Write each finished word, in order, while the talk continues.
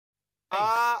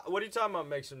What are you talking about?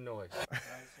 Make some noise.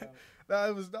 Nah,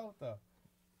 it was dope though.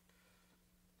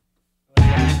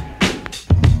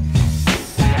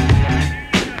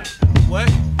 What?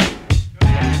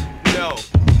 No,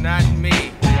 not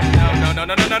me.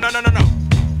 No.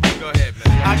 Go ahead,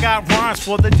 man. I got rhymes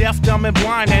for the deaf, dumb, and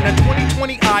blind, and a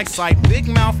 20/20 eyesight. Big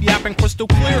mouth yapping, crystal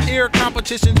clear ear.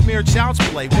 Competitions mere child's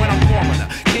play. When I'm forming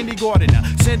kindergartner,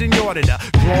 sending your to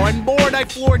drawing board. I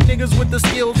floored niggas with the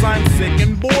skills. I'm sick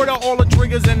and bored of all the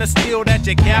triggers and the steel that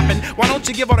you're capping. Why don't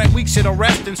you give all that weak shit a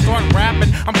rest and start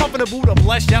rapping? I'm puffing a Buddha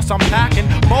bless, yes, I'm packing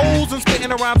bowls and spitting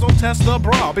rhymes on Tesla,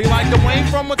 bro. Be like Dwayne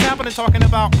from What's Happening, talking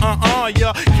about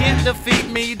you can't defeat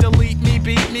me, delete me,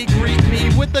 beat me, greet me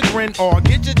with a grin, or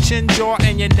get your chin jaw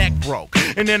and your neck broke.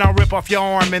 And then I'll rip off your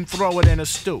arm and throw it in a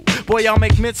stew. Boy, I'll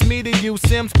make mincemeat of you,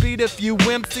 Sims beat if you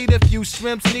wimps eat if you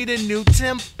shrimps need a new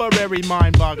temporary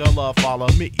mind boggler. Follow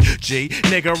me, G,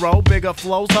 nigga roll bigger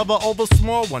flows, hover over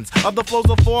small ones. Other flows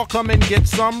of four, come and get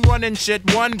some running shit.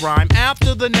 One rhyme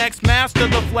after the next, master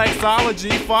the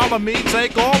flexology. Follow me,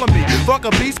 take all of me. Fuck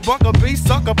a beast, buck a beast,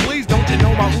 sucker please. Don't you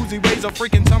know my Uzi weighs a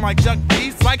freaking ton like Chuck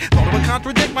D? Like, thought I would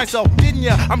contradict myself, didn't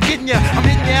ya? I'm getting ya, I'm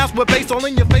hitting your ass with bass all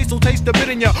in your face, so taste the bit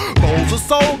in ya. Bowls of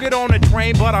soul, get on the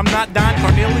train, but I'm not Don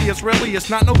Cornelius. Really, it's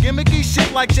not no gimmicky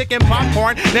shit like chicken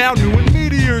popcorn. Now new and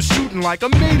meteors shooting like a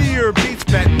meteor. Beats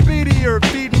betting beatier,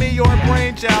 feed me your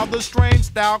brainchild. The strange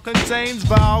style contains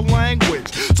vowel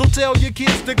language, so tell your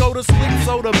kids to go to sleep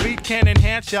so the beat can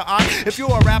enhance your eye. If you're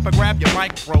a rapper, grab your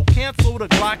mic, bro. Cancel the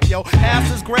Glock, yo.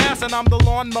 Ass is grass and I'm the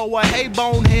lawnmower. Hey,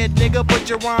 bonehead nigga, put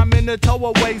your rhyme in the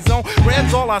towaway zone.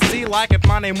 Red's all I see, like if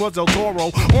my name was El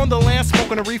Toro. On the land,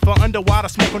 smoking a reefer, underwater,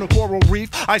 smoking a coral reef.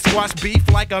 I squash beef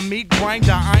like a meat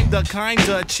grinder. I'm the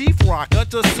kinda chief rocker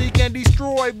to seek and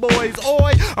destroy boys.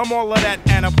 Oi, I'm all of that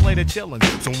and I play the chillin'.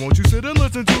 So won't you sit and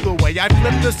listen to the way I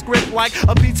flip the script like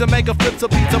a pizza maker flips a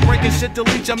pizza, breaking shit,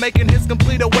 delete ya, making hits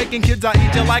complete, awaken kids. I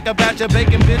eat ya like a batch of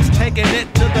bacon, bitch, taking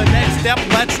it to the next step.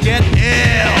 Let's get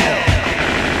ill.